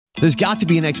There's got to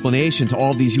be an explanation to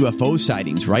all these UFO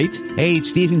sightings, right? Hey,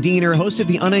 it's Stephen Diener, host of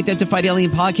the Unidentified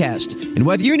Alien Podcast. And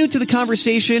whether you're new to the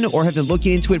conversation or have been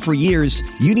looking into it for years,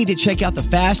 you need to check out the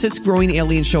fastest growing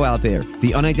alien show out there,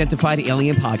 the Unidentified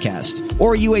Alien Podcast,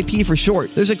 or UAP for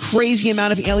short. There's a crazy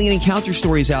amount of alien encounter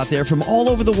stories out there from all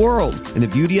over the world. And the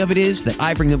beauty of it is that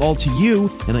I bring them all to you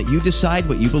and let you decide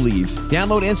what you believe.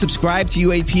 Download and subscribe to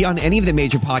UAP on any of the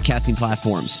major podcasting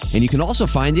platforms. And you can also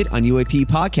find it on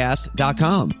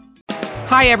UAPpodcast.com.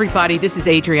 Hi, everybody. This is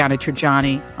Adriana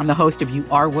Trajani. I'm the host of You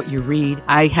Are What You Read.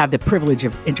 I have the privilege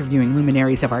of interviewing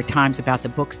luminaries of our times about the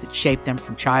books that shaped them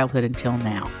from childhood until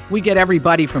now. We get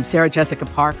everybody from Sarah Jessica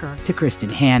Parker to Kristen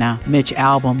Hanna, Mitch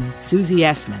Albom, Susie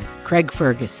Essman, Craig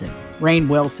Ferguson, Rainn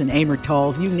Wilson, Amor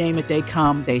Tolls, you name it, they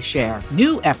come, they share.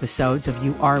 New episodes of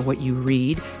You Are What You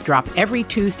Read drop every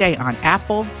Tuesday on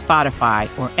Apple, Spotify,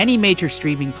 or any major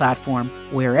streaming platform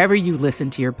wherever you listen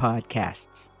to your podcasts.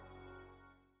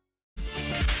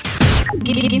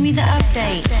 Give me the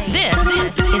update.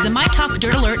 This is a My Talk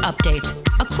Dirt Alert update.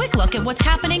 A quick look at what's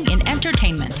happening in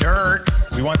entertainment. Dirt.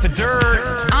 We want the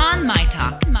dirt. On My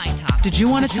Talk. My Talk. Did you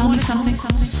want to tell me something?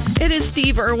 It is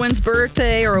Steve Irwin's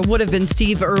birthday, or it would have been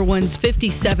Steve Irwin's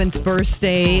 57th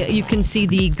birthday. You can see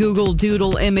the Google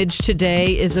Doodle image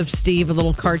today is of Steve, a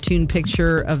little cartoon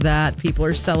picture of that. People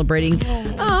are celebrating,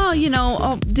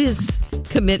 this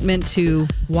commitment to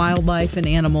wildlife and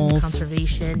animals.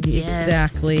 Conservation, yes.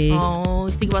 Exactly. Oh,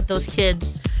 think about those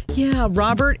kids. Yeah,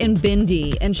 Robert and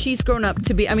Bindi. And she's grown up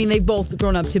to be, they've both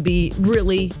grown up to be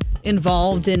really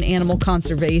involved in animal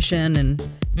conservation, and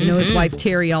his wife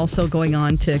Terry also going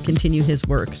on to continue his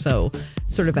work. So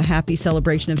sort of a happy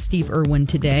celebration of Steve Irwin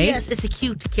today. Yes, it's a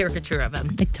cute caricature of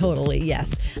him. Totally,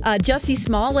 yes. Jussie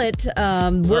Smollett,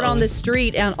 word on the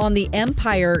street and on the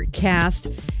Empire cast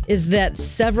is that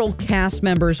several cast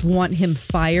members want him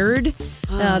fired.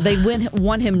 They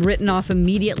want him written off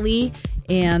immediately.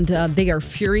 And they are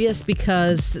furious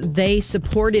because they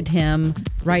supported him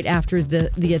right after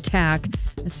the attack.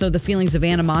 So the feelings of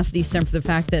animosity stem from the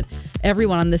fact that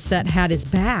everyone on the set had his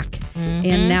back.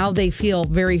 And now they feel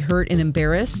very hurt and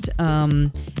embarrassed.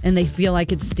 And they feel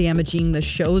like it's damaging the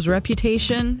show's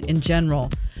reputation in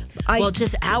general.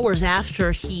 Just hours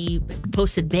after he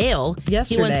posted bail,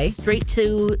 yesterday, he went straight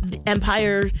to the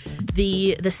Empire,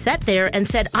 the set there, and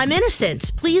said, "I'm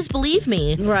innocent. Please believe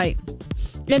me." Right.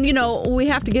 And, we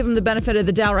have to give him the benefit of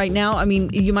the doubt right now.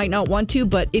 You might not want to,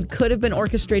 but it could have been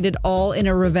orchestrated all in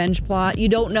a revenge plot. You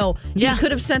don't know. Yeah. He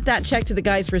could have sent that check to the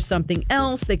guys for something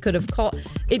else. They could have called.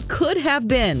 It could have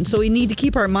been. So we need to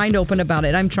keep our mind open about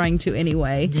it. I'm trying to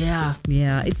anyway. Yeah.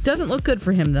 Yeah. It doesn't look good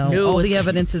for him, though. No, all the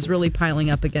evidence is really piling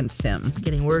up against him. It's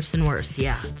getting worse and worse.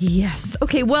 Yeah. Yes.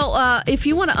 Okay. Well, if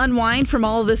you want to unwind from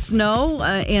all the snow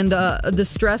and the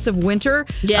stress of winter,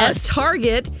 yes.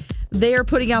 Target, they are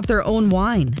putting out their own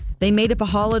wine. They made up a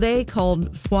holiday called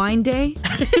Wine Day.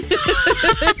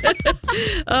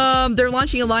 They're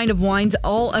launching a line of wines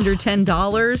all under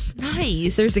 $10.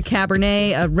 Nice. There's a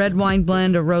Cabernet, a red wine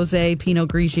blend, a Rosé, Pinot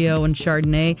Grigio, and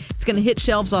Chardonnay. It's going to hit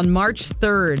shelves on March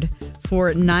 3rd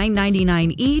for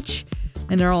 $9.99 each,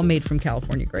 and they're all made from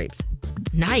California grapes.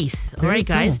 Nice. All right,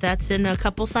 guys. That's in a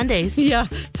couple Sundays. Yeah.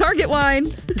 Target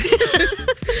wine.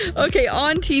 Okay,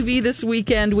 on TV this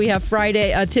weekend, we have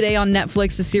today on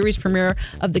Netflix, the series premiere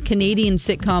of the Canadian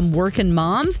sitcom Workin'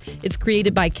 Moms. It's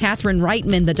created by Catherine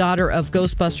Reitman, the daughter of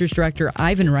Ghostbusters director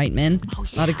Ivan Reitman. Oh,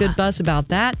 yeah. A lot of good buzz about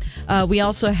that. We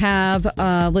also have,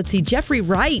 Jeffrey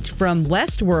Wright from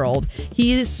Westworld.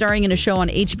 He is starring in a show on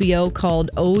HBO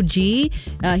called OG.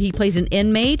 He plays an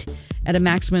inmate at a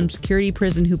maximum security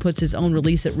prison who puts his own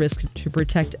release at risk to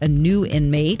protect a new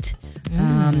inmate.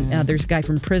 There's a guy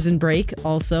from Prison Break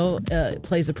also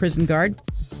plays a prison guard.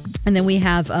 And then we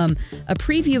have a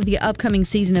preview of the upcoming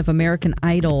season of American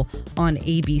Idol on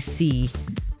ABC.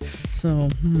 So,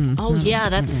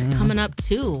 that's coming up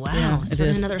too. Wow, yeah,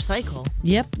 starting another cycle.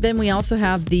 Yep. Then we also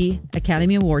have the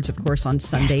Academy Awards, of course, on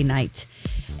Sunday night.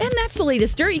 And that's the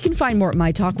latest dirt. You can find more at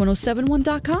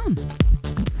mytalk1071.com.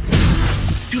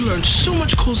 You learned so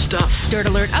much cool stuff. Dirt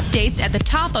Alert updates at the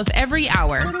top of every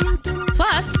hour.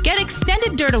 Plus, get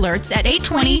extended Dirt Alerts at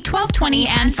 8:20, 12:20,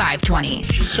 and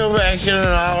 5:20. Come back in an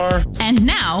hour. And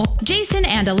now, Jason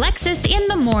and Alexis in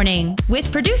the morning with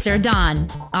producer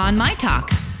Don on My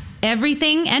Talk.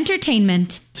 Everything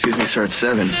entertainment. Excuse me, sir, it's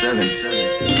 7.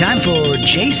 Time for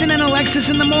Jason and Alexis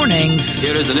in the mornings.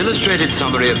 Here is an illustrated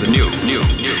summary of the new.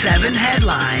 7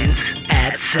 headlines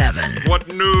at 7.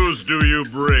 What news do you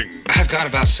bring? I've got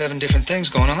about 7 different things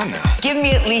going on now. Give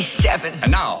me at least 7. And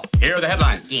now, here are the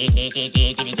headlines.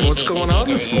 What's going on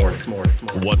this morning?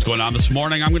 What's going on this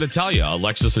morning? I'm going to tell you.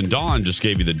 Alexis and Dawn just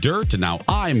gave you the dirt, and now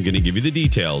I'm going to give you the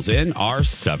details in our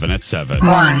 7 at 7.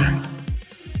 1.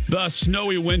 The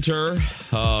snowy winter,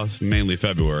 mainly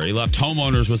February, left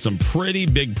homeowners with some pretty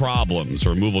big problems.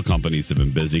 Removal companies have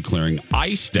been busy clearing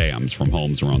ice dams from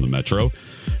homes around the metro.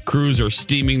 Crews are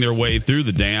steaming their way through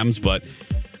the dams, but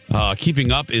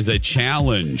keeping up is a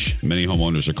challenge. Many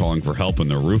homeowners are calling for help when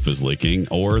their roof is leaking,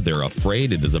 or they're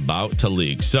afraid it is about to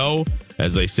leak. So,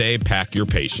 as they say, pack your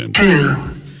patience. 2.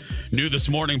 New this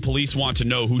morning, police want to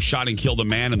know who shot and killed a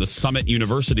man in the Summit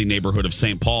University neighborhood of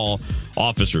St. Paul.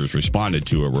 Officers responded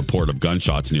to a report of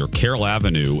gunshots near Carroll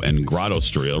Avenue and Grotto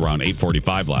Street around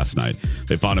 8:45 last night.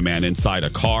 They found a man inside a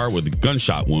car with a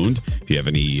gunshot wound. If you have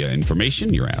any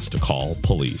information, you're asked to call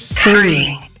police.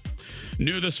 3.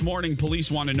 New this morning,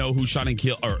 police want to know who shot and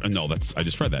killed. I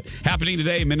just read that. Happening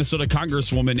today, Minnesota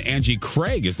Congresswoman Angie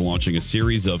Craig is launching a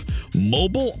series of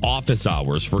mobile office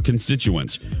hours for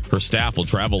constituents. Her staff will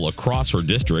travel across her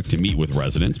district to meet with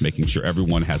residents, making sure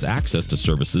everyone has access to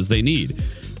services they need.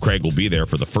 Craig will be there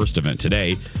for the first event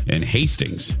today in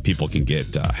Hastings. People can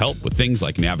get help with things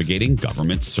like navigating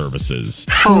government services.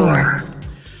 4.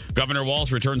 Governor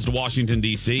Walz returns to Washington,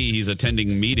 D.C. He's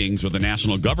attending meetings with the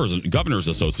National Governors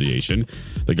Association.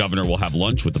 The governor will have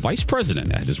lunch with the vice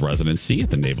president at his residency at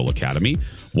the Naval Academy.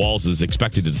 Walz is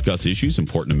expected to discuss issues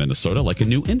important to Minnesota, like a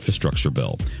new infrastructure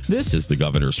bill. This is the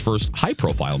governor's first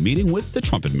high-profile meeting with the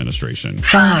Trump administration.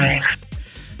 5.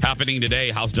 Happening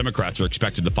today, House Democrats are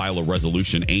expected to file a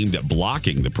resolution aimed at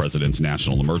blocking the president's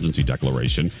national emergency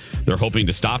declaration. They're hoping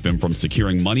to stop him from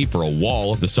securing money for a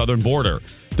wall at the southern border.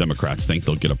 Democrats think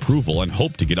they'll get approval and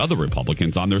hope to get other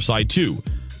Republicans on their side, too.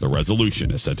 The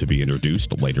resolution is set to be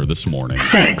introduced later this morning.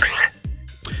 6.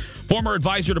 Former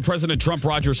advisor to President Trump,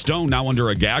 Roger Stone, now under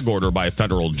a gag order by a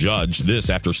federal judge. This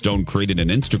after Stone created an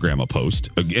Instagram post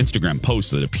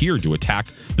that appeared to attack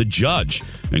the judge,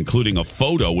 including a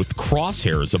photo with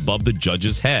crosshairs above the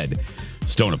judge's head.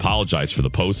 Stone apologized for the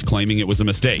post, claiming it was a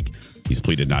mistake. He's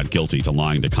pleaded not guilty to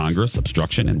lying to Congress,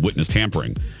 obstruction, and witness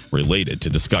tampering related to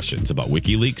discussions about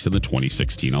WikiLeaks in the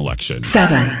 2016 election.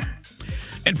 7.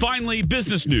 And finally,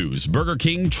 business news. Burger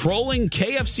King trolling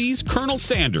KFC's Colonel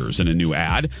Sanders in a new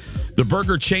ad. The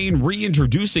burger chain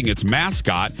reintroducing its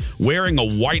mascot wearing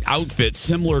a white outfit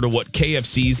similar to what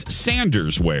KFC's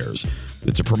Sanders wears.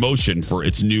 It's a promotion for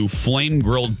its new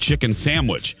flame-grilled chicken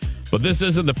sandwich. But this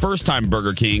isn't the first time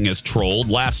Burger King has trolled.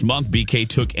 Last month, BK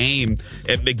took aim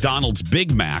at McDonald's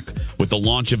Big Mac with the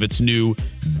launch of its new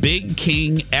Big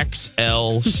King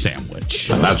XL sandwich.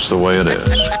 And that's the way it is.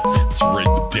 It's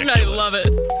ridiculous. I love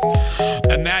it.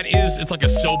 And it's like a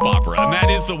soap opera. And that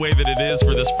is the way that it is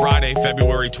for this Friday,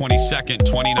 February 22nd,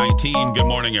 2019. Good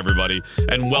morning, everybody.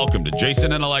 And welcome to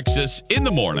Jason and Alexis in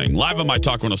the morning, live on My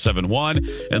Talk 1071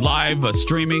 and live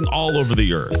streaming all over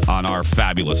the earth on our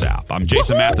fabulous app. I'm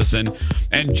Jason Matheson,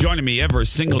 and joining me every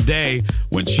single day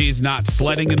when she's not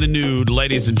sledding in the nude,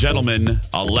 ladies and gentlemen,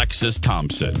 Alexis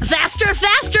Thompson. Faster,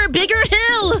 faster, bigger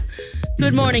hill.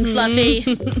 Good morning,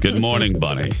 Fluffy. Good morning,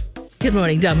 Bunny. Good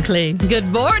morning, Dumb Clean. Good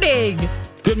morning.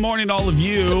 Good morning to all of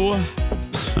you.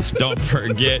 Don't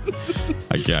forget.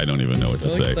 I don't even know what to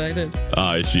say.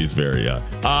 Excited. She's very.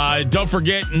 Don't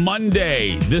forget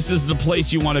Monday. This is the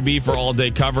place you want to be for all-day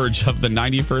coverage of the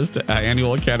 91st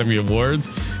Annual Academy Awards.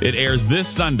 It airs this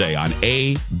Sunday on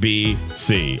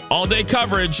ABC. All-day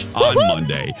coverage on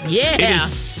Monday. Yeah. It is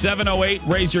 7:08.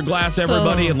 Raise your glass,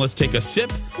 everybody, and let's take a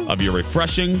sip of your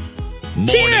refreshing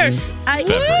morning Cheers. I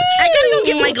beverage. gotta go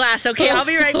get my glass. Okay, I'll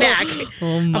be right back.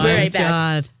 Oh my I'll be right back.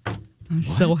 God. I'm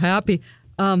so happy.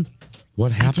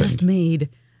 What happened? I just made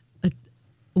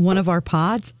one of our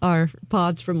pods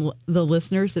from the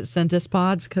listeners that sent us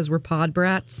pods because we're pod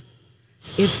brats.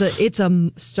 It's a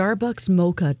Starbucks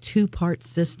Mocha 2-part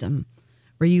system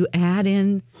where you add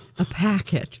in a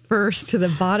packet first to the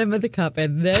bottom of the cup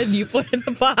and then you put in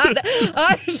the pod.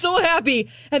 I'm so happy.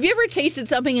 Have you ever tasted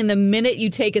something and the minute you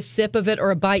take a sip of it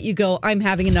or a bite, you go, I'm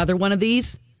having another one of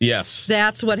these? Yes.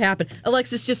 That's what happened.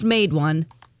 Alexis just made one.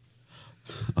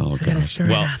 Oh, gosh.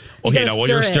 Well, okay, now while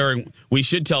you're stirring, we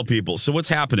should tell people. So what's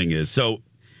happening is,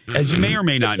 as you may or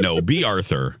may not know, B.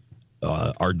 Arthur,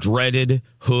 our dreaded,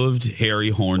 hooved, hairy,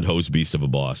 horned host beast of a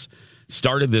boss,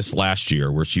 started this last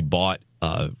year where she bought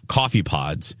coffee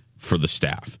pods for the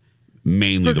staff,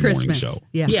 mainly for the morning Christmas. show.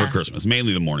 Yeah. For Christmas,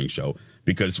 mainly the morning show,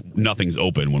 because nothing's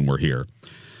open when we're here.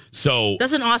 So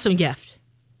That's an awesome gift.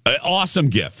 An awesome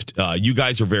gift. You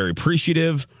guys are very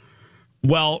appreciative.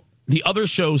 Well, the other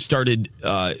show started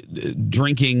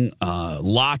drinking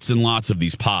lots and lots of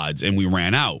these pods, and we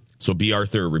ran out. So B.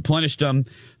 Arthur replenished them.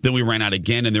 Then we ran out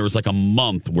again, and there was like a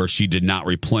month where she did not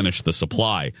replenish the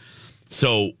supply.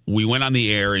 So we went on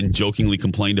the air and jokingly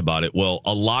complained about it. Well,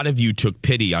 a lot of you took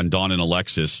pity on Dawn and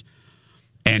Alexis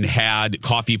and had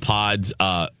coffee pods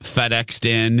FedExed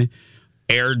in,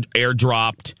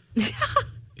 airdropped.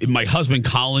 My husband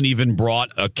Colin even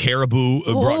brought caribou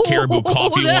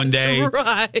coffee one day.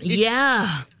 Right.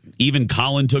 Yeah. Even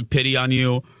Colin took pity on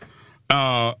you.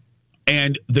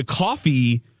 And the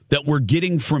coffee that we're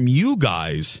getting from you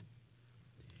guys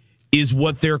is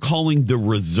what they're calling the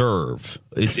reserve.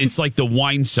 It's like the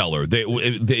wine cellar.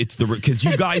 It's because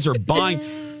you guys are buying.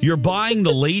 You're buying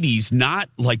the ladies not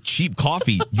like cheap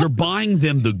coffee. You're buying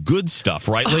them the good stuff,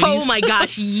 right, ladies? Oh my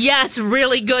gosh, yes,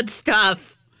 really good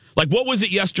stuff. Like, what was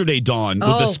it yesterday, Dawn, with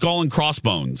the skull and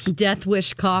crossbones? Death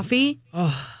Wish coffee.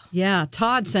 Oh. Yeah,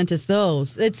 Todd sent us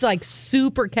those. It's like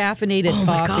super caffeinated coffee.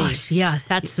 My gosh, yeah,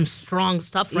 that's some strong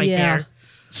stuff right there.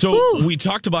 So we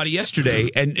talked about it yesterday,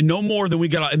 and no more than we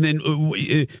got. And then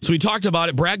so we talked about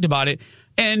it, bragged about it,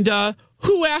 and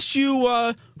who asked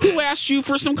you? Who asked you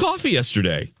for some coffee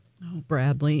yesterday? Oh,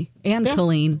 Bradley and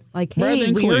Colleen. Like,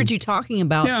 hey, we heard you talking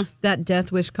about that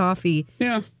Death Wish coffee.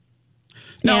 Yeah.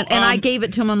 No, and I gave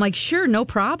it to him. I'm like, sure, no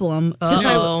problem.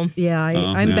 I'm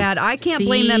bad. I can't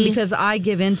blame them because I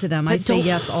give in to them. I say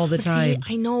yes all the time.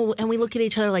 I know, and we look at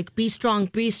each other like, be strong,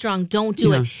 don't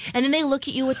do it. And then they look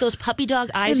at you with those puppy dog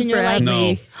eyes, and you're like,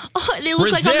 no. Oh, they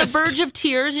look like on the verge of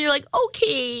tears, and you're like,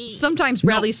 okay. Sometimes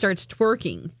Bradley starts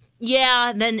twerking.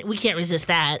 Yeah, then we can't resist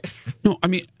that. No, I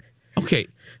mean, okay.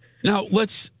 Now,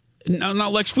 Lex,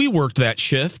 we worked that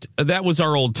shift. That was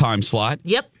our old time slot.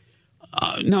 Yep.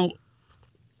 Now,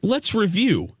 let's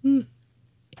review.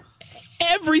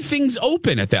 Everything's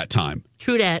open at that time.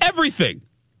 True that. Everything.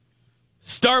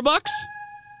 Starbucks,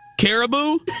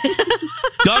 Caribou,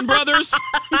 Dunn Brothers,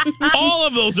 all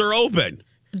of those are open.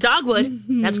 Dogwood,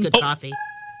 that's good coffee.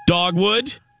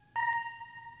 Dogwood,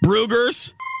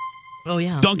 Brugger's. Oh,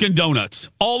 yeah. Dunkin' Donuts.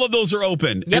 All of those are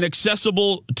open and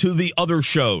accessible to the other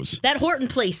shows. That Horton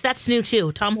place, that's new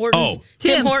too. Tom Hortons. Oh.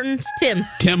 Tim Hortons. Tim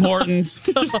Hortons.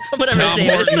 Whatever Tom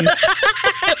Hortons.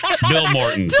 Bill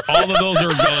Morton's. All of those are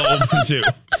open too.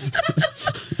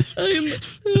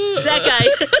 That guy.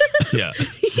 Yeah.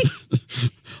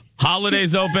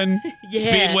 Holiday's open,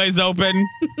 Speedway's open,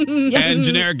 and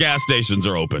generic gas stations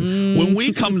are open. When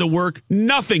we come to work,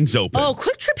 nothing's open. Oh,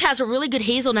 Quick Trip has a really good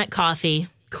hazelnut coffee.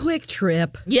 Quick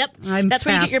Trip. Yep. That's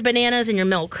where you get your bananas and your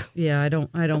milk. Yeah, no,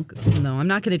 I'm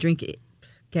not going to drink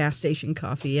gas station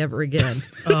coffee ever again.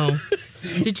 Oh.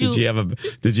 Did you have a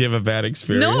bad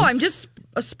experience? No, I'm just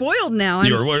spoiled now.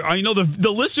 I know the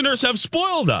listeners have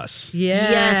spoiled us.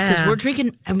 Yes, because we're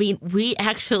drinking. I mean, we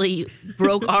actually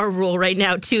broke our rule right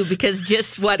now too, because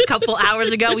just a couple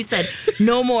hours ago we said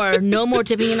no more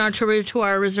tipping in our to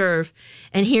our reserve,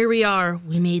 and here we are.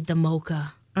 We made the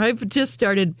mocha. I've just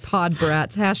started Pod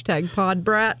Brats, hashtag Pod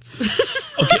Brats.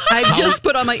 Okay. I've just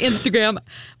put on my Instagram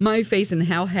my face and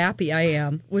how happy I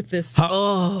am with this.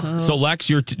 So, Lex,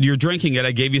 you're drinking it.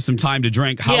 I gave you some time to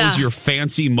drink. How is your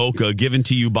fancy mocha given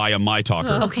to you by a My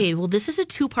Talker? Okay, well, this is a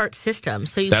 2-part system.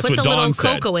 So you put the little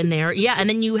cocoa in there. Yeah, and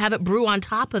then you have it brew on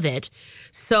top of it.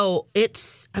 So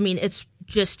it's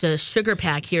just a sugar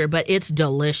pack here, but it's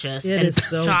delicious. It is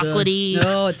so chocolatey. Good.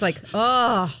 No, it's like,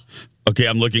 Okay,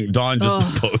 I'm looking. Dawn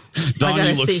just Dawn,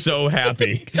 you look so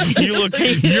happy. You look.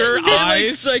 Your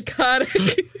eyes.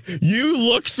 Psychotic. You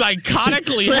look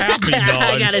psychotically happy, Dawn.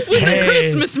 I gotta see the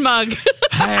Christmas mug.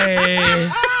 Hey.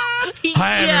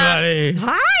 Hi, everybody.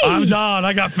 Hi. I'm Dawn.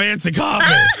 I got fancy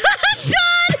coffee.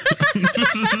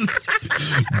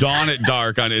 Dawn at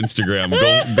Dark on Instagram.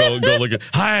 Go look at.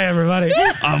 Hi, everybody.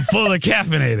 I'm fully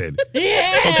caffeinated.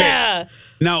 Yeah. Okay.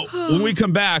 Now, when we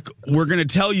come back, we're going to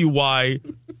tell you why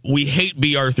we hate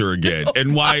B. Arthur again,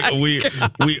 and why we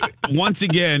once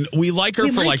again we like her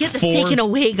for like get this 4. Taken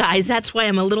away, guys. That's why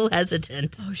I'm a little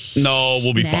hesitant. No,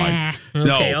 we'll be fine.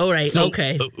 Okay, no, all right, so,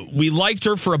 okay. We liked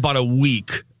her for about a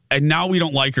week, and now we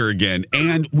don't like her again,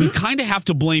 and we kind of have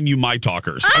to blame you, My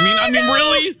Talkers. I mean,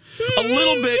 really, a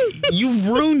little bit. You've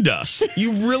ruined us.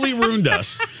 You really ruined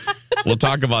us. We'll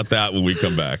talk about that when we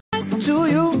come back.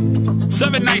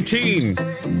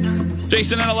 7:19.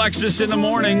 Jason and Alexis in the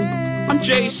morning. I'm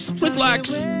Jace with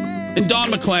Lex and Dawn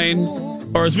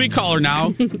McClain, or as we call her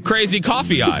now, Crazy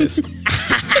Coffee Eyes.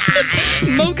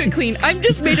 Mocha Queen. I've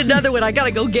just made another one. I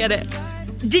gotta go get it.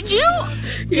 Did you?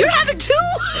 You're having 2?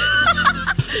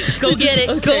 Go get it.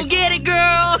 Okay. Go get it,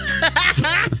 girl.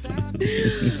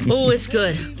 Oh, it's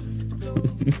good.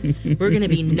 We're going to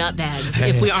be nutbags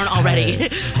if we aren't already.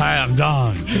 Hi, I'm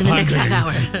Don. In the next half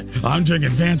hour. I'm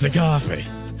drinking fancy coffee.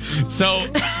 So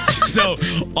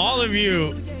all of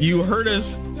you heard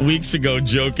us weeks ago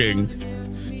joking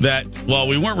that, well,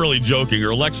 we weren't really joking,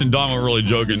 or Lex and Dawn were really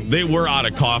joking. They were out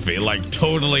of coffee, like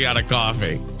totally out of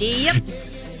coffee. Yep.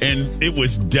 And it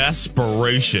was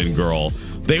desperation, girl.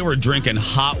 They were drinking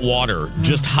hot water,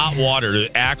 just hot water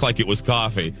to act like it was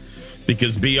coffee.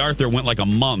 Because B. Arthur went like a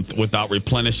month without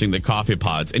replenishing the coffee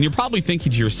pods. And you're probably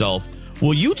thinking to yourself,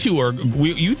 well, you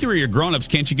three are grown-ups.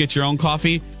 Can't you get your own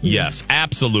coffee? Yes,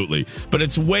 absolutely. But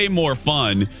it's way more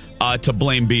fun to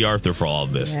blame B. Arthur for all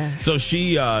of this. Yeah. So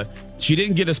she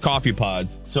didn't get us coffee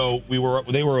pods. So they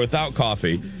were without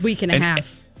coffee. Week and a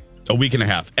half. A week and a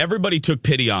half. Everybody took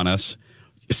pity on us.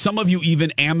 Some of you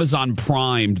even Amazon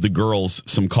Primed the girls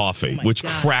some coffee, which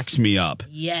cracks me up.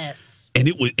 Yes. And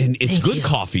it's good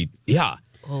coffee. Yeah.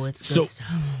 Oh, it's good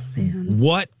stuff. Man.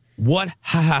 What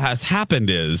has happened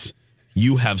is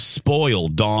you have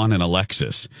spoiled Dawn and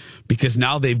Alexis because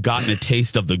now they've gotten a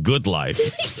taste of the good life.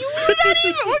 We're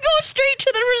going straight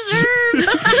to the reserve.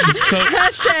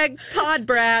 Hashtag pod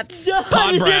brats.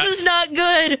 Pod brats. This is not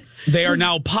good. They are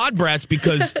now pod brats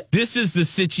because this is the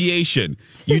situation.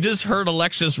 You just heard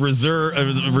Alexis refer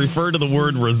to the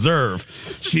word reserve.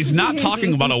 She's not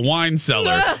talking about a wine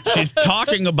cellar. She's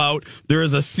talking about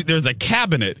there's a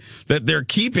cabinet that they're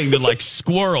keeping. They're like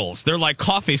squirrels. They're like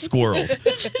coffee squirrels.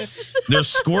 They're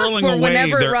squirreling away.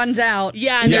 Whenever it runs out.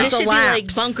 Yeah, and this should be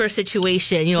like bunker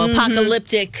situation.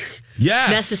 apocalyptic.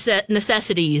 Yes.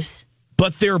 Necessities.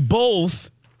 But they're both.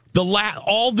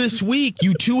 All this week,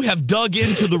 you two have dug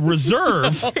into the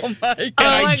reserve. Oh my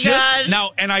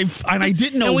god! And I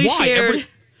didn't know why.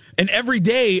 Every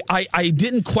day, I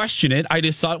didn't question it. I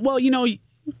just thought, well,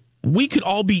 we could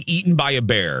all be eaten by a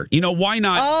bear. Why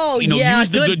not? Use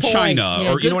the good china,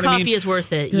 or you know what I mean. Coffee is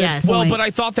worth it. Good yes. Well, but I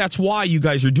thought that's why you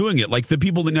guys are doing it. Like the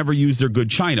people that never use their good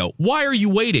china. Why are you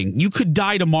waiting? You could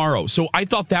die tomorrow. So I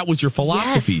thought that was your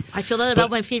philosophy. Yes, I feel that about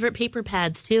my favorite paper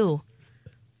pads too.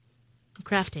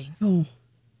 Crafting. Oh.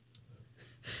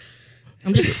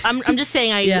 I'm just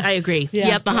saying I agree. Yeah.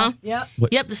 Yep, uh-huh. Yep.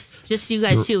 Yep, just you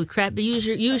guys too.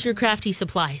 Use your crafty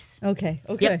supplies. Okay.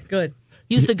 Yep. Good.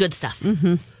 Use the good stuff.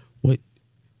 Mm-hmm. What?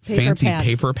 Fancy pads.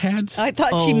 paper pads? I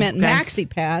thought she meant maxi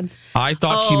pads. I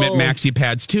thought she meant maxi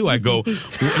pads too. I go, are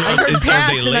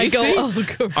they lacy?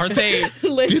 Are they?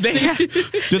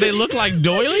 Do they look like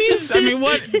doilies? I mean,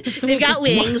 what? They've got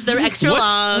wings. They're extra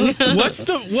long. What's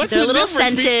they're the a little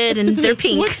scented and they're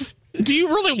pink. Do you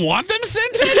really want them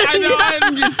scented?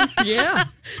 Yeah.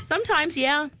 Sometimes,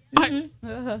 yeah.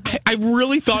 I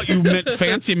really thought you meant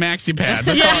fancy maxi pads.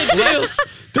 I thought,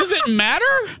 does it matter?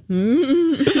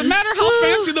 Does it matter how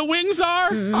fancy the wings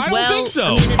are? I don't think so.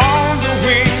 On the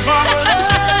wings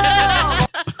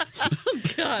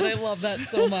of God, I love that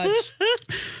so much.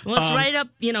 Well, it's right up,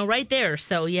 right there.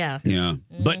 So yeah. Yeah,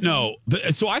 but no.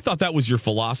 So I thought that was your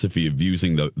philosophy of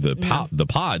using the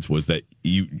pods was that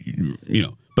you.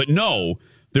 But no,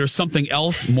 there's something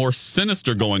else more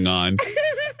sinister going on.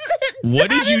 What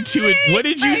did you two admit? What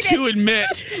did you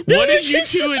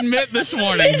two admit this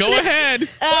morning? Go ahead.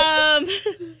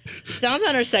 Dawn's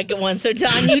on her second one, so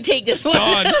Dawn, you take this one.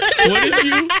 Dawn,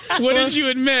 what did you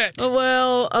admit?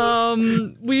 Well,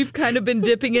 we've kind of been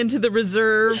dipping into the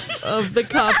reserve of the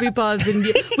coffee pods, and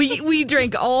we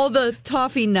drank all the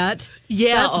toffee nut.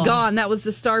 Yeah, that's gone. That was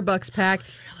the Starbucks pack.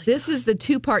 This is the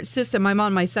 2-part system. I'm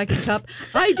on my second cup.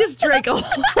 I just drank a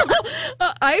whole...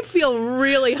 I feel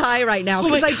really high right now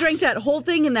because I drank that whole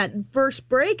thing in that first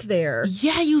break there.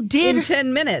 Yeah, you did. In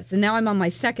 10 minutes, and now I'm on my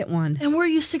second one. And we're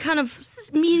used to kind of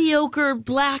mediocre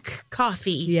black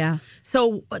coffee. Yeah.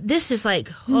 So this is like,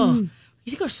 you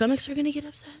think our stomachs are going to get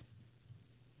upset?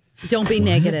 Don't be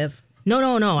negative. No.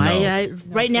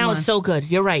 Right now it's so good.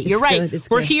 You're right. You're right.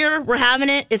 We're here. We're having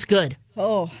it. It's good.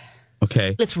 Oh.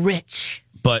 Okay. It's rich.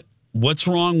 But what's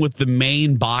wrong with the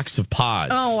main box of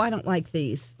pods? Oh, I don't like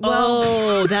these.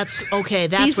 Well, that's okay.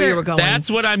 That's where you were going. That's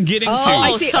what I'm getting to.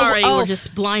 Oh, sorry. We're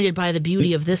just blinded by the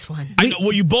beauty of this one. I know.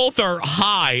 Well, you both are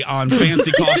high on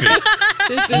fancy coffee.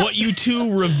 What you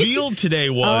two revealed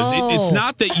today was it's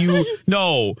not that you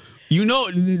know.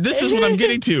 This is what I'm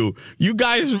getting to. You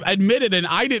guys admitted, and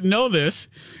I didn't know this.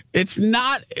 It's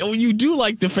not. You do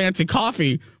like the fancy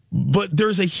coffee. But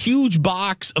there's a huge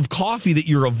box of coffee that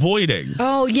you're avoiding.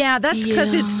 Oh yeah, that's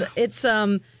because it's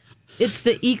the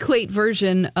Equate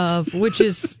version of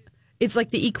it's like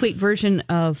the Equate version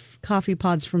of coffee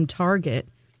pods from Target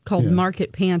called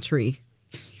Market Pantry.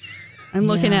 I'm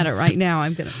looking at it right now.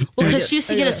 I'm gonna. Well, because you used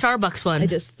to get a Starbucks one. I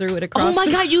just threw it across. Oh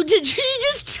my God, you did! You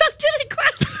just chucked it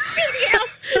across the video.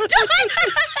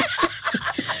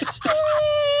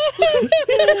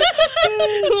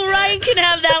 Ryan can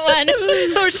have that one.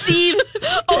 Or Steve.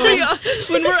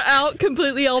 When we're out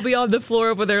completely, I'll be on the floor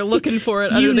over there looking for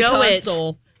it under the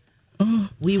console.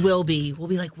 We will be. We'll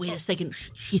be like, wait a second.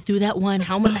 She threw that one.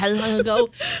 How long ago?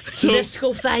 Let's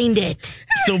go find it.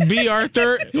 So, B.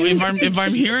 Arthur, if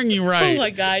I'm hearing you right, oh my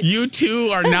God, you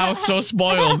two are now so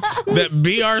spoiled that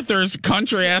B. Arthur's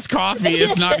country ass coffee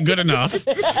is not good enough.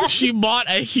 She bought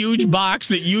a huge box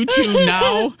that you two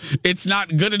now it's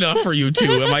not good enough for you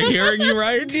two. Am I hearing you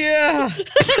right? Yeah.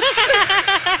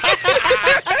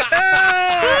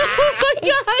 Oh my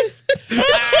gosh.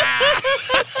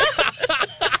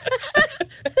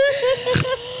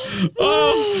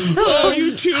 Oh,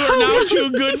 you two are now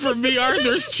too good for B.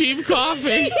 Arthur's cheap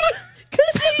coffee.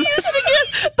 Because he used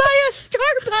to buy a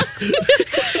Starbucks.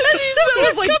 That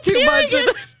was like 2 months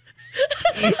ago.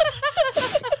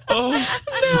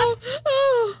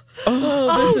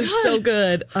 This is so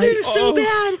good. They're so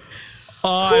bad.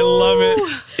 Oh, I love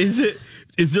it.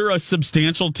 Is there a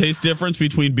substantial taste difference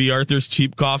between B. Arthur's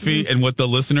cheap coffee and what the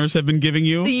listeners have been giving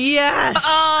you? Yes.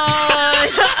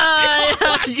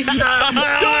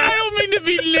 I don't mean to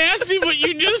be nasty, but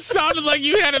you just sounded like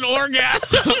you had an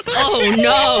orgasm. Oh,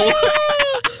 no.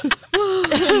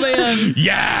 Oh, man.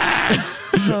 Yes.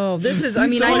 Oh, this is, I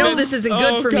know this isn't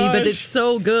good for me, but it's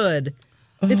so good.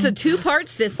 It's a 2-part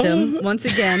system, once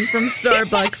again, from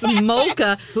Starbucks.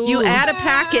 Mocha. You add a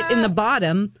packet in the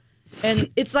bottom, and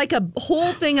it's like a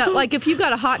whole thing. Like if you've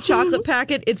got a hot chocolate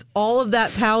packet, it's all of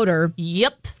that powder.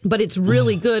 Yep. But it's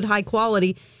really good, high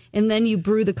quality. And then you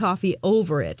brew the coffee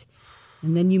over it.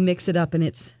 And then you mix it up, and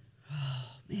it's, oh,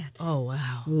 man. Oh,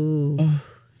 wow. Ooh.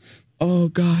 Oh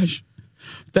gosh.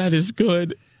 That is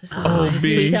good.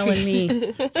 You're telling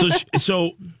me.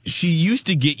 So she used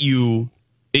to get you.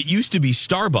 It used to be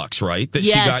Starbucks, right? That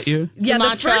she got you. Yeah,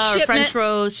 the first shipment, French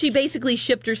roast. She basically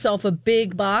shipped herself a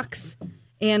big box,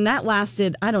 and that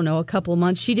lasted, I don't know, a couple of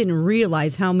months. She didn't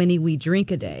realize how many we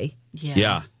drink a day.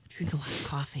 Yeah. Drink a lot of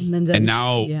coffee. And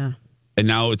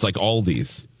now it's like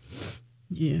Aldi's.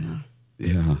 Yeah.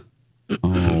 Yeah.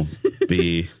 Oh,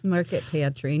 B. Market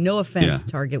Pantry. No offense,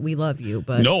 Target. We love you,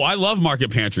 but no, I love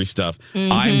Market Pantry stuff.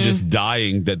 Mm-hmm. I'm just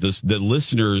dying that the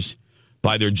listeners,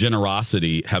 by their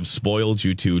generosity, have spoiled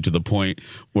you two to the point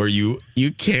where you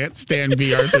can't stand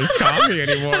B. Arthur's coffee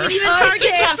anymore. Even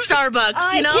Targets have Starbucks,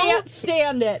 I can't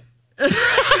stand it.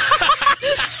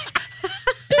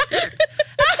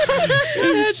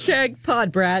 Hashtag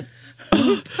pod brats.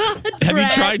 Have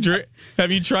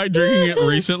you tried drinking it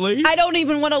recently? I don't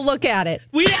even want to look at it.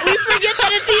 We forget that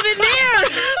it's even there.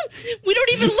 We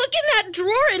don't even look in that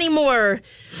drawer anymore.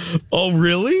 Oh,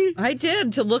 really? I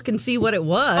did, to look and see what it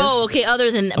was. Oh, okay.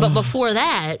 But before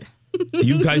that,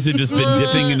 you guys have just been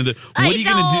dipping into the. What are you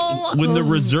going to do when the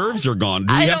reserves are gone?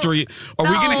 Do you have to? Are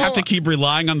we going to have to keep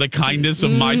relying on the kindness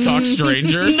of My Talk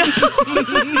strangers? No.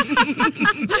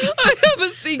 I have a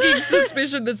sinking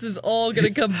suspicion this is all going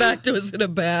to come back to us in a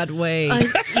bad way.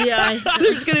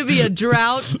 There's going to be a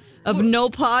drought of no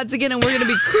pods again, and we're going to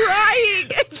be crying.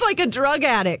 It's like a drug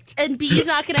addict. And B's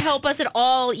not going to help us at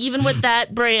all, even with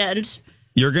that brand.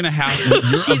 You're going to have.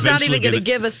 She's not even going to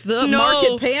give us the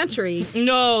Market Pantry.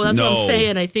 No, that's what I'm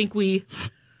saying. I think we.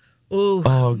 Ooh,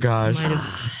 oh gosh.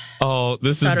 Oh,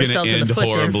 this is going to end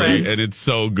horribly, and it's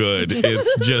so good.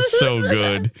 It's just so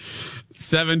good.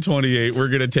 7:28. We're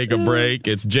going to take a break.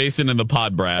 It's Jason and the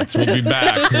Pod Brats. We'll be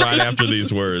back right after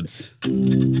these words.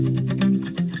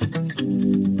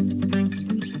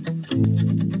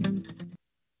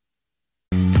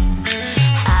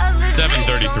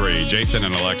 7:33. Jason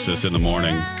and Alexis in the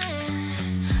morning.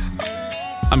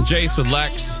 I'm Jace with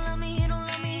Lex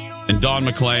and Dawn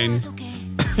McClain.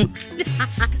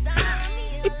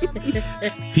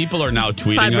 People are now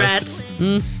tweeting us.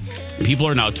 People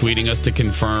are now tweeting us to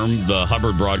confirm the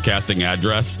Hubbard Broadcasting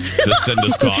address to send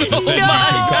us calls. To send you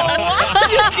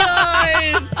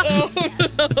guys! Oh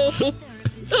no!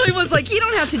 I was like, you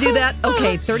don't have to do that.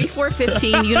 Okay,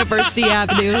 3415 University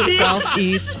Avenue,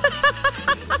 Southeast.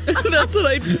 That's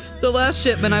what the last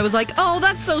shipment, I was like, oh,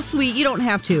 that's so sweet. You don't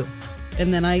have to.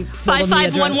 And then I told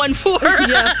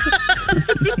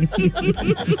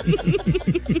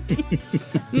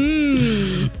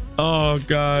 55114. Oh,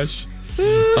 gosh.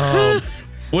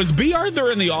 Was B. Arthur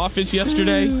in the office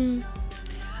yesterday?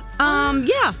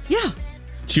 Yeah.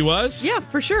 She was? Yeah,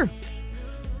 for sure.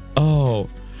 Oh.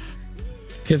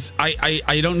 Because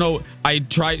I don't know. I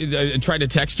tried to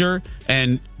text her,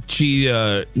 and she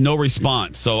no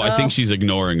response. So I think she's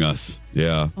ignoring us.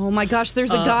 Yeah. Oh my gosh,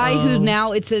 there's a guy who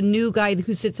now, it's a new guy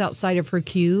who sits outside of her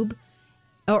cube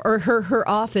or her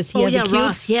office. He has a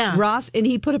cube. Ross, and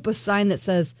he put up a sign that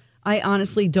says, "I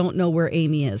honestly don't know where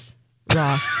Amy is."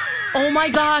 Ross. Oh my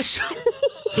gosh.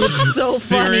 It's so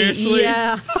funny. Seriously?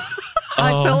 Yeah.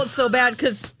 I felt so bad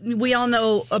because we all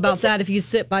know about that if you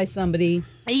sit by somebody.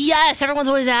 Yes, everyone's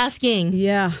always asking.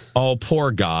 Yeah. Oh,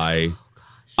 poor guy.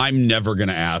 I'm never going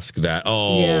to ask that.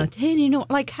 Oh. Yeah. Hey, you know,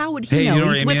 like, how would he Hey, know? you know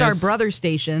what He's I mean? with our It's- brother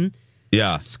station.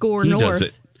 Yeah. Score he North. Does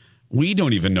it. We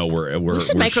don't even know where We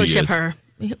should where she microchip is. her.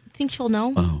 You think she'll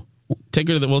know? Oh. We'll take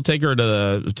her to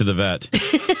the vet.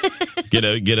 Get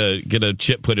a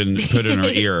chip put in her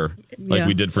ear like Yeah.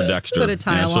 we did for Dexter. Put a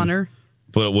tile she'll on her.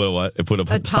 Put what? Put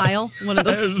A tile. One of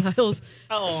those tiles.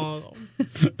 Oh.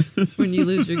 When you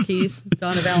lose your keys.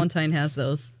 Donna Valentine has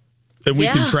those. And we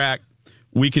Yeah. can track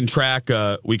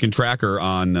her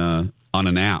on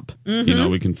an app. Mm-hmm. You know,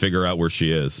 we can figure out where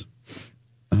she is.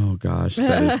 Oh gosh,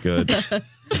 that is good.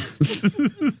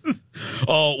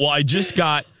 Oh,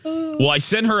 well, I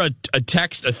sent her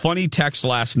a funny text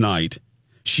last night.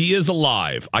 She is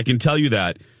alive. I can tell you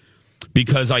that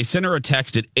because I sent her a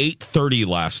text at 8:30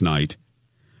 last night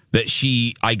that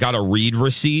I got a read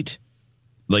receipt.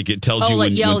 Like it tells you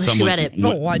when she someone read it.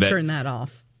 I turned that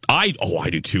off. I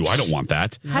do too. I don't want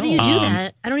that. How do you do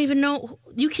that? I don't even know.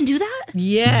 You can do that?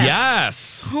 Yes.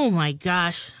 Yes. Oh my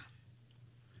gosh.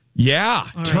 Yeah.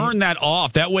 All Turn that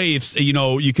off. That way, if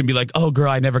you can be like, "Oh,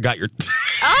 girl, I never got your."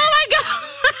 Oh my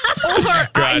god.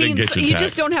 Or, I didn't get your you text.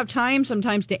 just don't have time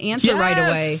sometimes to answer right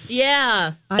away.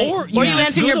 Yeah. Or you just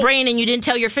answer your Google- brain and you didn't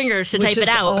tell your fingers to Which type is it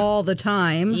out. all the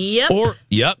time. Yep.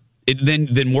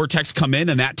 Then more texts come in,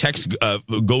 and that text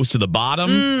goes to the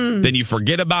bottom. Then you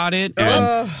forget about it.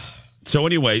 And so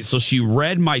anyway, she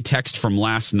read my text from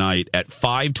last night at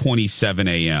 5:27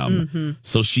 a.m. Mm-hmm.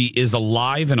 So she is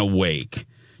alive and awake.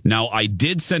 Now, I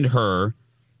did send her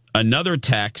another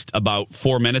text about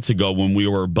 4 minutes ago when we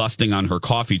were busting on her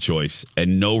coffee choice,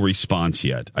 and no response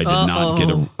yet. I did not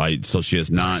get so she has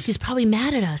not. She's probably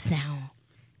mad at us now.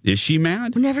 Is she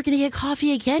mad? We're never going to get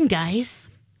coffee again, guys.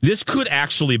 This could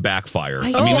actually backfire.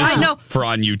 I this know. is for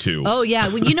on YouTube. Oh, yeah.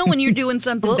 Well, you know when you're doing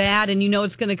something bad and you know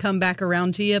it's going to come back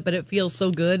around to you, but it feels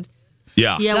so good?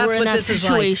 Yeah. Yeah, That's we're in what that this is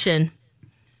like. situation.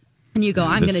 And you go,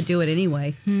 I'm going to do it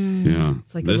anyway. Yeah.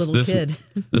 It's like a little kid.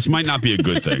 This might not be a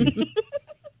good thing.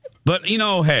 But,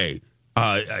 hey,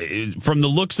 from the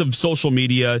looks of social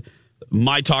media,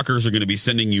 my talkers are going to be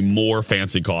sending you more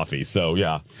fancy coffee. So,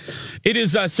 yeah. It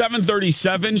is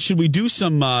 7:37. Should we do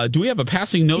some, do we have a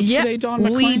passing notes today, Dawn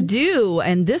McClain? We do.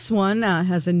 And this one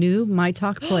has a new My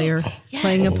Talk player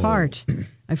playing a part.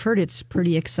 I've heard it's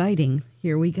pretty exciting.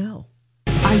 Here we go.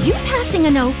 Are you passing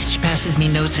a note? She passes me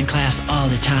notes in class all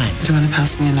the time. Do you want to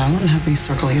pass me a note and have me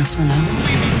circle yes or no?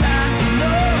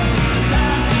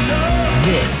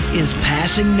 This is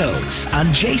Passing Notes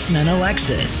on Jason and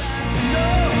Alexis.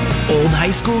 Old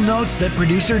high school notes that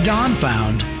producer Dawn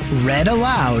found, read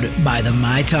aloud by the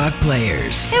My Talk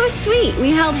players. It was sweet.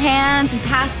 We held hands and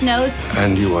passed notes.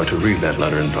 And you are to read that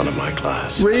letter in front of my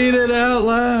class. Read it out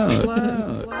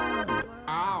loud.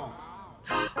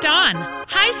 Dawn,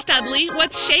 hi Studley,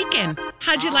 what's shaking?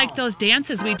 How'd you like those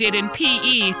dances we did in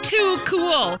PE? Too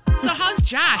cool. So how's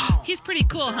Josh? He's pretty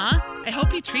cool, huh? I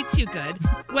hope he treats you good.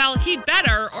 Well, he'd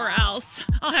better, or else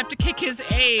I'll have to kick his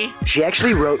A. She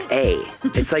actually wrote A.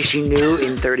 It's like she knew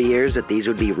in 30 years that these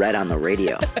would be read on the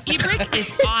radio. Ebrick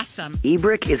is awesome.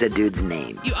 Ebrick is a dude's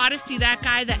name. You ought to see that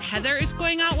guy that Heather is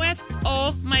going out with.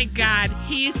 Oh my God,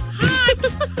 he's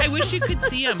hot. I wish you could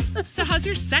see him. So how's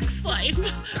your sex life?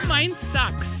 Mine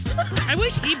sucks. I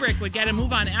wish Ebrick would get a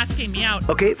move on asking me out.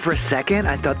 Okay, for a second,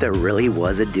 I thought there really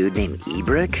was a dude named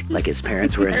Ebrick. Like his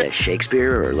parents were into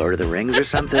Shakespeare or Lord of the Rings or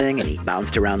something, and he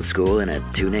bounced around school in a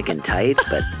tunic and tights.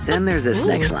 But then there's this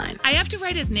next line. I have to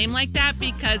write his name like that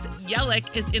because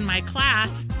Yellick is in my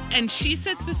class, and she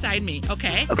sits beside me,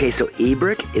 okay? Okay, so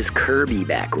Ebrick is Kirby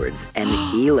backwards, and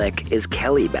Elick is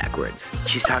Kelly backwards.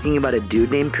 She's talking about a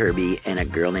dude named Kirby and a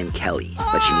girl named Kelly,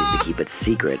 but she needs to keep it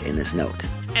secret in this note.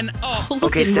 And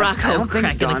okay, Steph, I don't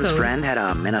think Dawn's friend had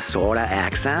a Minnesota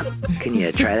accent. Can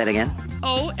you try that again?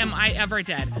 Oh, am I ever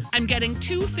dead? I'm getting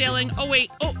 2 failing. Oh,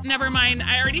 wait. Oh, never mind.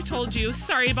 I already told you.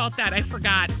 Sorry about that. I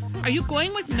forgot. Are you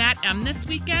going with Matt M this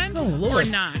weekend? Oh, Lord. Or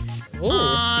not?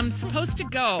 Supposed to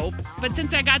go, but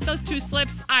since I got those 2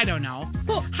 slips, I don't know.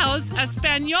 How's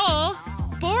Espanol?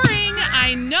 Boring,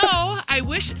 I know. I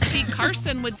wish C.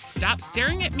 Carson would stop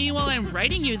staring at me while I'm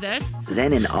writing you this.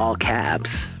 Then in all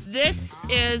caps. This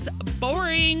is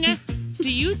boring. Do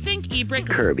you think Ebrick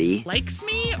Kirby likes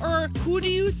me, or who do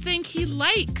you think he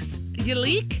likes?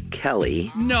 Yalik?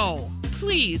 Kelly. No,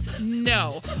 please,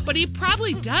 no. But he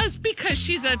probably does because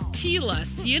she's a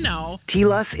T-less, you know.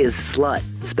 T-less is slut,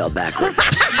 spelled backwards. Never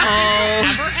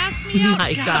asked me out.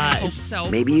 My God, gosh. I hope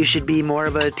so. Maybe you should be more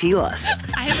of a T-less.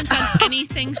 I haven't done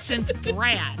anything since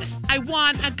Brad. I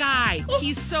want a guy.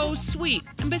 He's so sweet.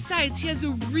 And besides, he has a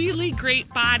really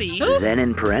great body. Then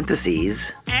in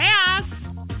parentheses, ass.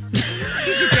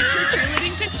 Did you get your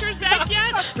cheerleading pictures back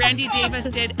yet? Brandy Davis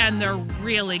did, and they're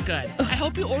really good. I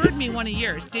hope you ordered me one of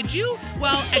yours. Did you?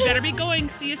 Well, I better be going.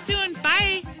 See you soon.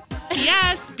 Bye.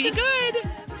 Yes, be good.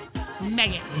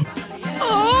 Megan.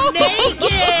 Oh, Megan!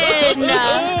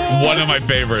 One of my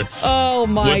favorites. Oh,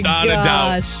 my Without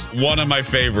gosh. a doubt, one of my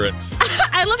favorites.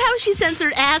 I love how she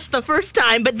censored ass the first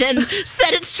time, but then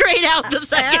said it straight out the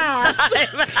second time.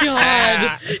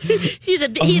 God. He's a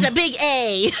big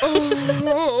A.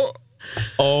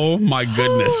 Oh my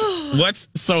goodness. What's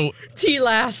so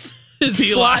T-Lass.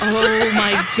 T-Lass. Oh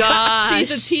my gosh.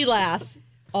 She's a T-Lass.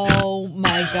 Oh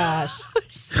my gosh.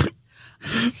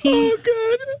 Oh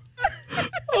good.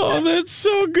 Oh, that's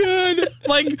so good.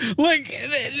 Like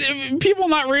people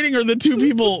not reading are the two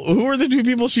people. Who are the two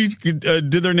people she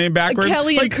did their name backwards?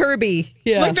 Kelly and Kirby.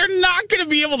 Yeah. Like they're not going to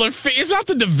be able to. It's not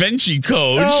the Da Vinci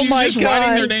Code. Oh, She's my just God.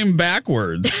 writing their name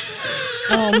backwards.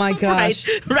 Oh my gosh.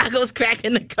 Right. Rocco's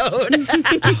cracking the code.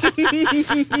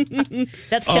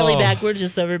 That's Kelly backwards,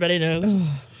 just so everybody knows.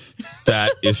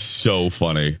 That is so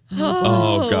funny.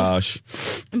 Oh gosh.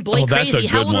 Boy, that's crazy. a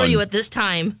How good old were one. you at this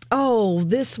time? Oh,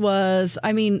 this was,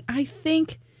 I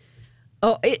think,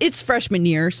 it's freshman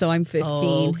year, so I'm 15.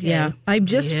 Oh, okay. Yeah. I'm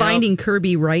just finding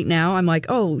Kirby right now. I'm like,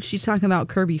 oh, she's talking about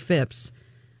Kirby Phipps.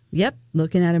 Yep.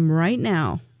 Looking at him right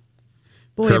now.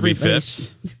 Boy, Kirby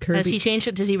everybody's- Phipps? Kirby. Has he changed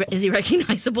it? Is he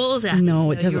recognizable? Is that No, is it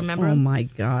that you doesn't. remember? Oh my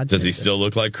God. Does he still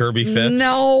look like Kirby Phipps?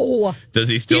 No. Does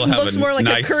he still He have looks a more like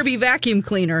nice... a Kirby vacuum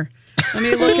cleaner. Let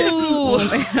me look at. Oh,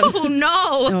 man. Oh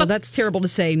no. No, that's terrible to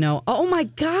say. No. Oh my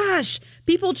gosh.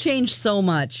 People change so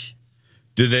much.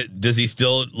 Does he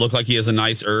still look like he has a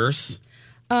nice Urs?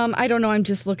 I don't know. I'm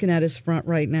just looking at his front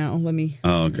right now. Let me.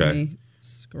 Oh, okay. Let me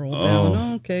scroll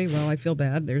down. Okay. Well, I feel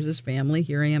bad. There's his family.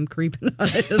 Here I am creeping on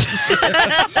his.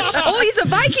 Oh, he's a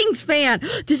Vikings fan.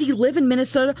 Does he live in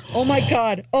Minnesota? Oh my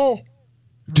God. Oh.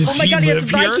 Does my God. He has live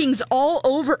here? Vikings all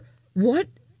over. What?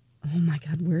 Oh my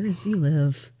God. Where does he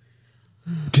live?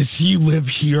 Does he live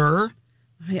here?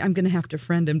 I'm going to have to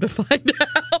friend him to find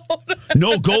out.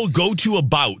 No, go to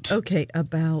About. Okay,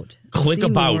 About. Click See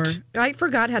About. more. I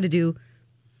forgot how to do.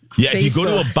 Yeah, if you go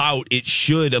to Facebook. About, it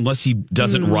should, unless he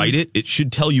doesn't write it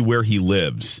should tell you where he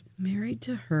lives. Married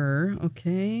to her.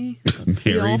 Okay.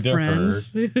 See all Married to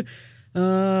friends.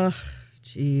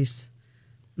 Jeez.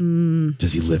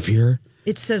 Does he live here?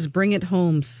 It says bring it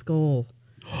home, Skull.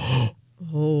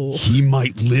 Oh. He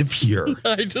might live here.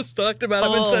 I just talked about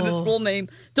him and said his full name.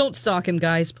 Don't stalk him,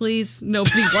 guys, please.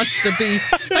 Nobody wants to be.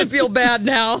 I feel bad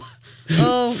now.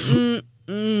 Oh,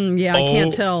 yeah, I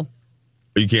can't tell.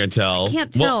 You can't tell?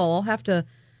 Can't tell.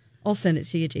 I'll send it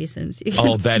to you, Jason. So you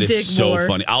can That dig is so more.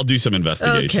 funny. I'll do some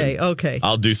investigation. Okay.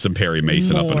 I'll do some Perry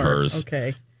Mason up in More. hers.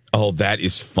 Okay. Oh, that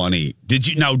is funny.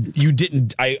 You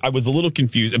didn't, I was a little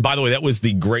confused. And by the way, that was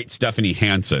the great Stephanie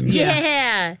Hansen.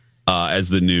 Yeah. As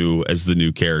the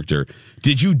new character.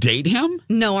 Did you date him?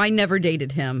 No, I never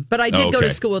dated him, but I did go to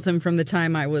Okay. school with him from the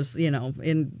time I was,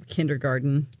 in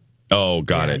kindergarten. Oh,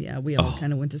 got it. Yeah, we all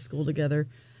kind of went to school together.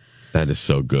 That is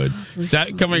so good.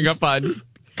 Coming up on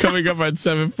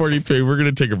 7:43. We're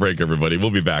going to take a break, everybody.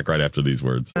 We'll be back right after these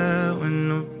words.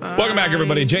 Welcome back,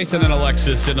 everybody. Jason and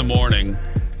Alexis in the morning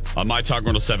on My Talk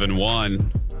 107.1.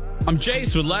 I'm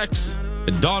Jace with Lex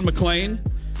and Dawn McClain.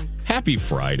 Happy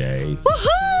Friday.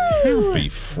 Woohoo! Happy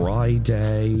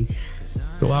Friday.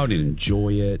 Go out and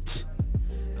enjoy it.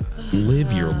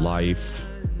 Live your life.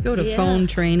 Go to phone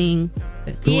training.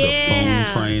 Go to phone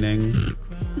training.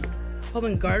 Home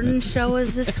and Garden show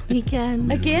is this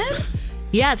weekend. Again?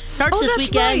 Yeah, it starts this that's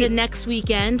weekend right. and next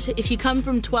weekend. If you come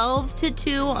from 12 to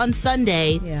 2 on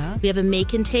Sunday, we have a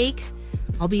make and take.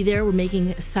 I'll be there. We're making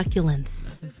succulents.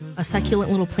 A succulent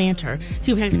little planter. So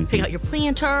you have to pick out your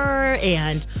planter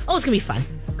and, it's going to be fun.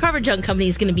 Carver Junk Company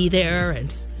is going to be there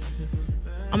and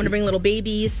I'm going to bring little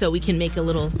babies so we can make a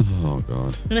little... Oh,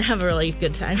 God. I'm going to have a really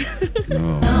good time.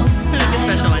 No. A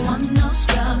special one.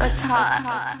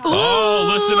 Oh,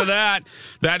 listen to that.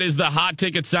 That is the hot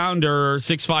ticket sounder.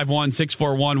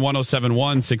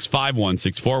 651-641-1071.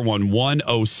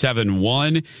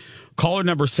 651-641-1071. Caller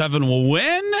number 7 will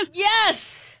win.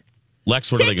 Yes.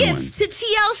 Lex, what are they going to win? Tickets to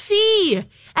TLC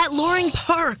at Loring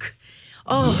Park.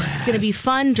 Oh, it's going to be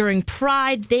fun during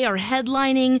Pride. They are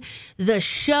headlining the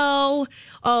show.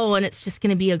 Oh, and it's just going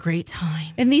to be a great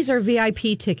time. And these are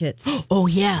VIP tickets. Oh,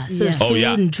 yeah. So there's food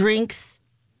and drinks.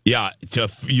 Yeah,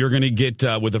 you're going to get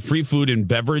with a free food and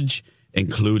beverage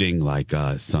including like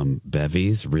some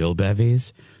bevies, real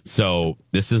bevies. So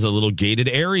this is a little gated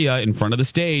area in front of the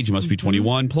stage. You must be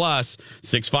 21 plus.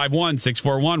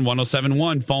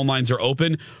 651-641-1071. Phone lines are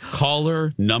open.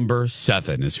 Caller number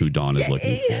 7 is who Dawn is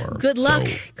looking for. Good luck.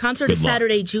 So, Concert good is luck.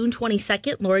 Saturday, June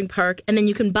 22nd, Loring Park. And then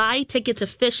you can buy tickets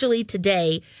officially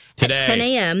today at 10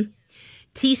 a.m.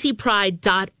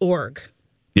 tcpride.org.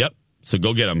 Yep. So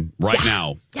go get them right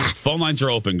now. Yes. Phone lines are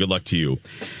open. Good luck to you.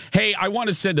 Hey, I want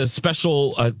to send a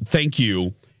special thank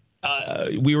you.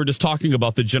 We were just talking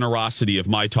about the generosity of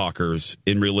my talkers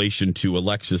in relation to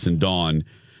Alexis and Dawn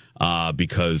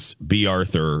because B.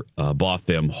 Arthur bought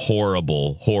them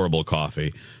horrible, horrible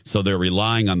coffee. So they're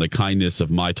relying on the kindness of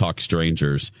my talk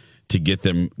strangers to get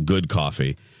them good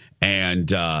coffee. And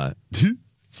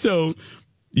so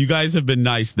you guys have been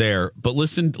nice there. But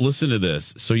listen to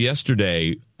this. So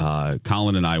yesterday,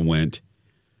 Colin and I went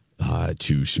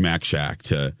to Smack Shack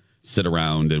to sit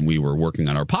around, and we were working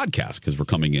on our podcast because we're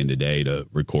coming in today to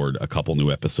record a couple new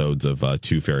episodes of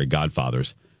Two Fairy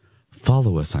Godfathers.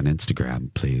 Follow us on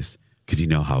Instagram, please, because you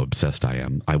know how obsessed I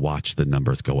am. I watch the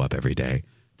numbers go up every day.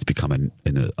 It's become an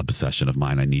obsession of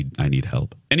mine. I need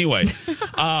help. Anyway,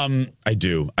 I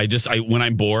do. I when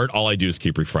I'm bored, all I do is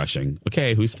keep refreshing.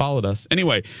 Okay, who's followed us?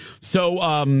 Anyway, so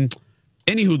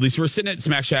anywho, Lisa, we're sitting at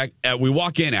Smack Shack. We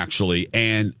walk in actually,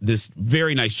 and this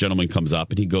very nice gentleman comes up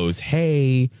and he goes,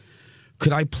 "Hey,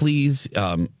 could I please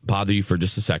bother you for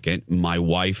just a second? My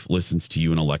wife listens to you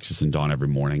and Alexis and Dawn every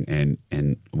morning, and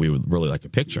we would really like a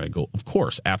picture." I go, "Of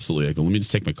course, absolutely." I go, "Let me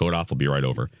just take my coat off. I'll be right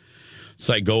over."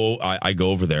 So I go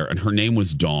over there, and her name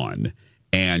was Dawn,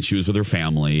 and she was with her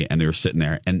family, and they were sitting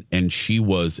there, and she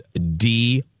was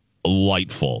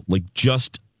delightful, like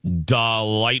just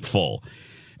delightful.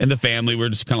 And the family were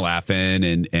just kind of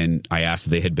laughing, and I asked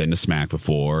if they had been to Smack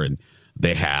before, and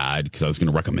they had, because I was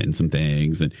going to recommend some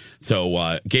things. And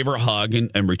so gave her a hug and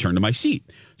returned to my seat.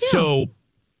 Yeah. So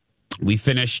we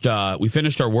finished our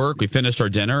work, we finished our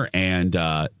dinner, and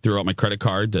threw out my credit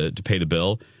card to pay the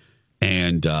bill.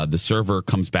 And the server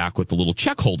comes back with the little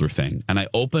check holder thing. And I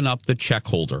open up the check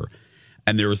holder,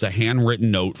 and there was a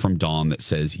handwritten note from Dawn that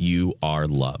says, "You are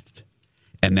loved."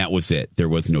 And that was it. There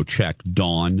was no check.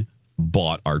 Dawn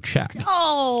bought our check.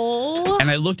 Oh.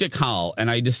 And I looked at Kyle, and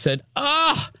I just said,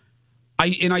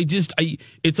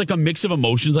 it's like a mix of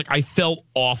emotions. Like, I felt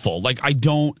awful. Like,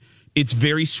 it's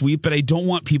very sweet, but I don't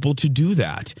want people to do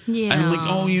that. Yeah. And I'm like,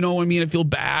 I feel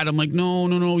bad. I'm like, no,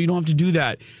 you don't have to do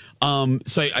that.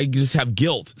 So I just have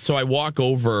guilt. So I walk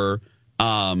over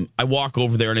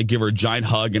there and I give her a giant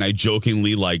hug, and I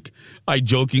jokingly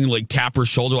tap her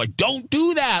shoulder, like, "Don't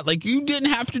do that. Like, you didn't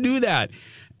have to do that."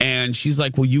 And she's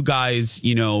like, "Well, you guys,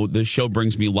 the show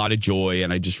brings me a lot of joy,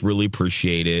 and I just really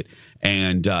appreciate it."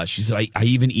 And she said, I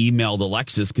even emailed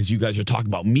Alexis because you guys were talking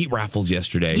about meat raffles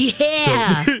yesterday.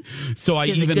 Yeah. So a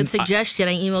good suggestion.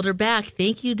 I emailed her back.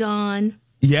 Thank you, Dawn.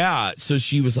 Yeah. So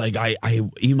she was like, I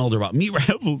emailed her about meat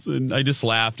raffles, and I just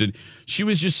laughed, and she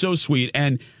was just so sweet.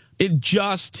 And it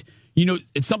just,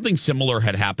 it's something similar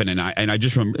had happened. And I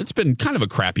just remember it's been kind of a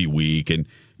crappy week, and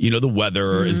the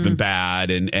weather has been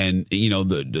bad, and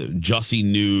the Jussie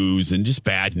news and just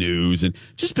bad news, and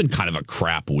just been kind of a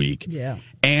crap week. Yeah.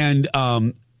 And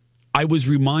I was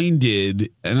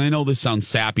reminded, and I know this sounds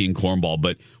sappy and cornball,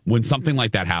 but when something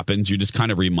like that happens, you're just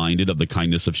kind of reminded of the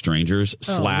kindness of strangers.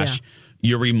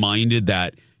 You're reminded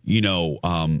that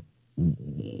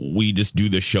we just do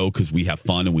this show because we have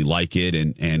fun and we like it,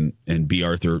 and B.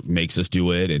 Arthur makes us do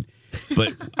it,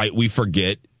 but we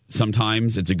forget.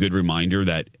 Sometimes it's a good reminder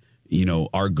that,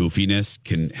 our goofiness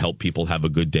can help people have a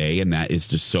good day. And that is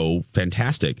just so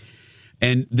fantastic.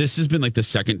 And this has been like the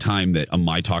second time that a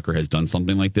My Talker has done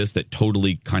something like this that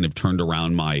totally kind of turned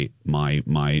around my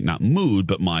not mood,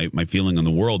 but my feeling on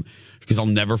the world, because I'll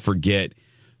never forget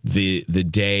the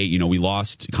day,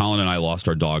 Colin and I lost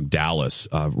our dog Dallas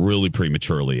really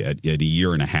prematurely at a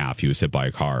year and a half. He was hit by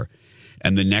a car.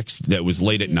 And that was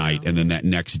late at night. And then that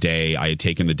next day I had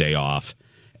taken the day off.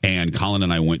 And Colin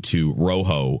and I went to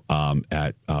Rojo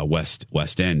at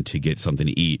West End to get something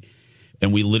to eat.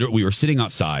 And we were sitting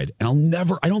outside, and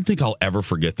I don't think I'll ever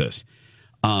forget this.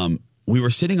 We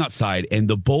were sitting outside, and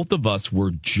the both of us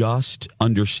were just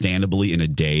understandably in a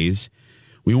daze.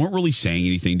 We weren't really saying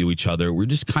anything to each other. We were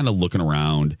just kind of looking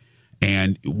around,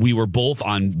 and we were both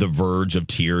on the verge of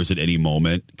tears at any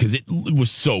moment because it was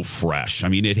so fresh. I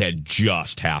mean, it had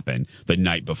just happened the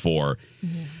night before.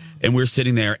 Yeah. And we were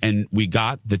sitting there, and we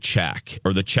got the check,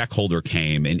 or the check holder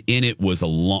came, and in it was a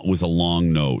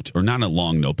long note, or not a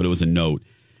long note, but it was a note,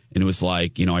 and it was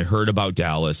like, I heard about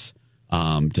Dallas,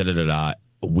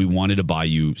 We wanted to buy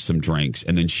you some drinks,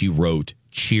 and then she wrote,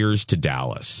 "Cheers to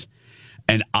Dallas."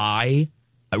 And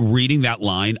reading that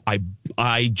line,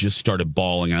 I just started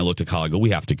bawling. And I looked at Kyle. I go,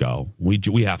 we have to go.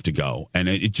 We have to go. And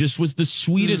it just was the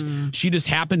sweetest. She just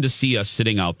happened to see us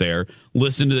sitting out there,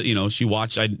 listen to, she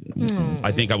watched. I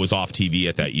think I was off TV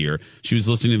at that year. She was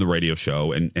listening to the radio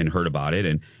show and heard about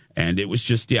it. And it was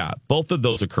just, both of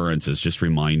those occurrences just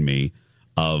remind me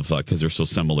of, because they're so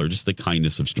similar, just the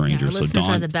kindness of strangers. Our listeners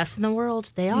are the best in the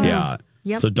world. They are. Yeah.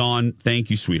 Yep. So, Dawn, thank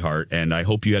you, sweetheart. And I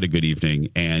hope you had a good evening.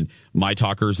 And my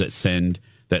talkers that sent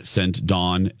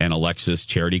Dawn and Alexis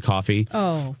charity coffee.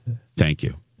 Oh, thank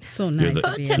you. So nice. You're the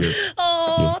best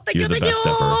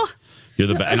ever. You're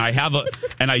the best.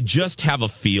 And I just have a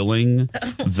feeling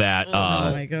that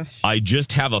oh my gosh. I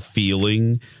just have a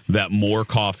feeling that more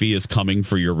coffee is coming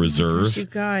for your reserve. You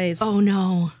guys. Oh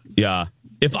no. Yeah.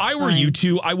 If I were you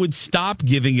two, I would stop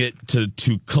giving it to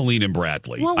Colleen and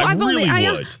Bradley. Well, I really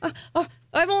would.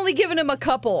 I've only given him a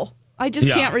couple. I just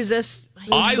can't resist.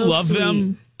 I love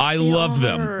them. I love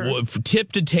them.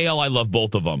 Tip to tail, I love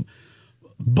both of them.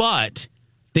 But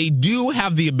they do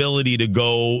have the ability to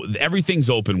go,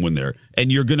 everything's open when they're,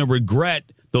 and you're going to regret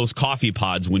those coffee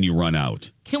pods when you run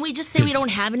out. Can we just say we don't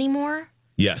have any more?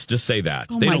 Yes, just say that.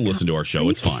 They don't listen to our show.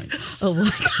 It's fine.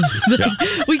 Alexis,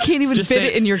 we can't even fit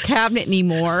it in your cabinet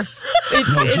anymore.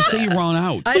 Just say you run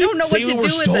out. I don't know what to do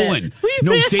with stolen. it.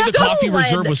 No, say the coffee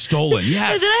reserve was stolen.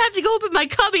 Yes. And then I have to go open my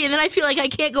cubby, and then I feel like I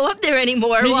can't go up there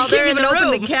anymore while they're in the room.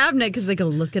 Open the cabinet because they go,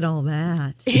 look at all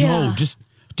that. Yeah. No, just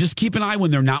keep an eye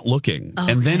when they're not looking,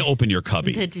 and then open your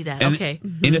cubby. I'm gonna do that. And, okay.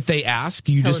 And if they ask,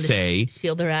 you just say,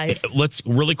 shield their eyes. Let's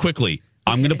really quickly.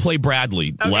 I'm going to play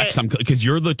Bradley, Lex, because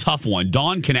you're the tough one.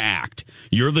 Dawn can act.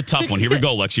 You're the tough one. Here we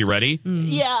go, Lex. You ready?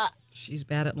 Yeah. She's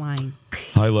bad at lying.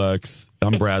 Hi, Lex.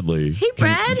 I'm Bradley. Hey,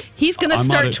 Brad. He's going to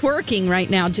start twerking right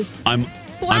now. I'm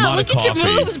wow, out look of at coffee.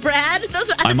 your moves, Brad.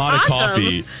 I'm out of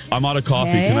coffee. I'm out of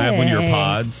coffee. Can I have one of your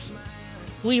pods?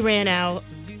 We ran out.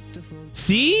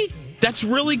 See? That's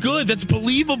really good. That's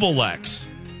believable, Lex.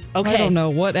 Okay. I don't know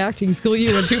what acting school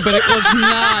you went to, but it was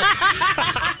not.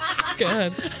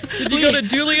 God. Did you go to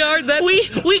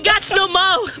Juilliard? We got no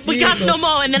mo. We got no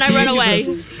mo, and then I ran away.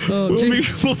 Oh,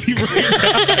 we'll be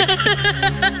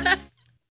right back.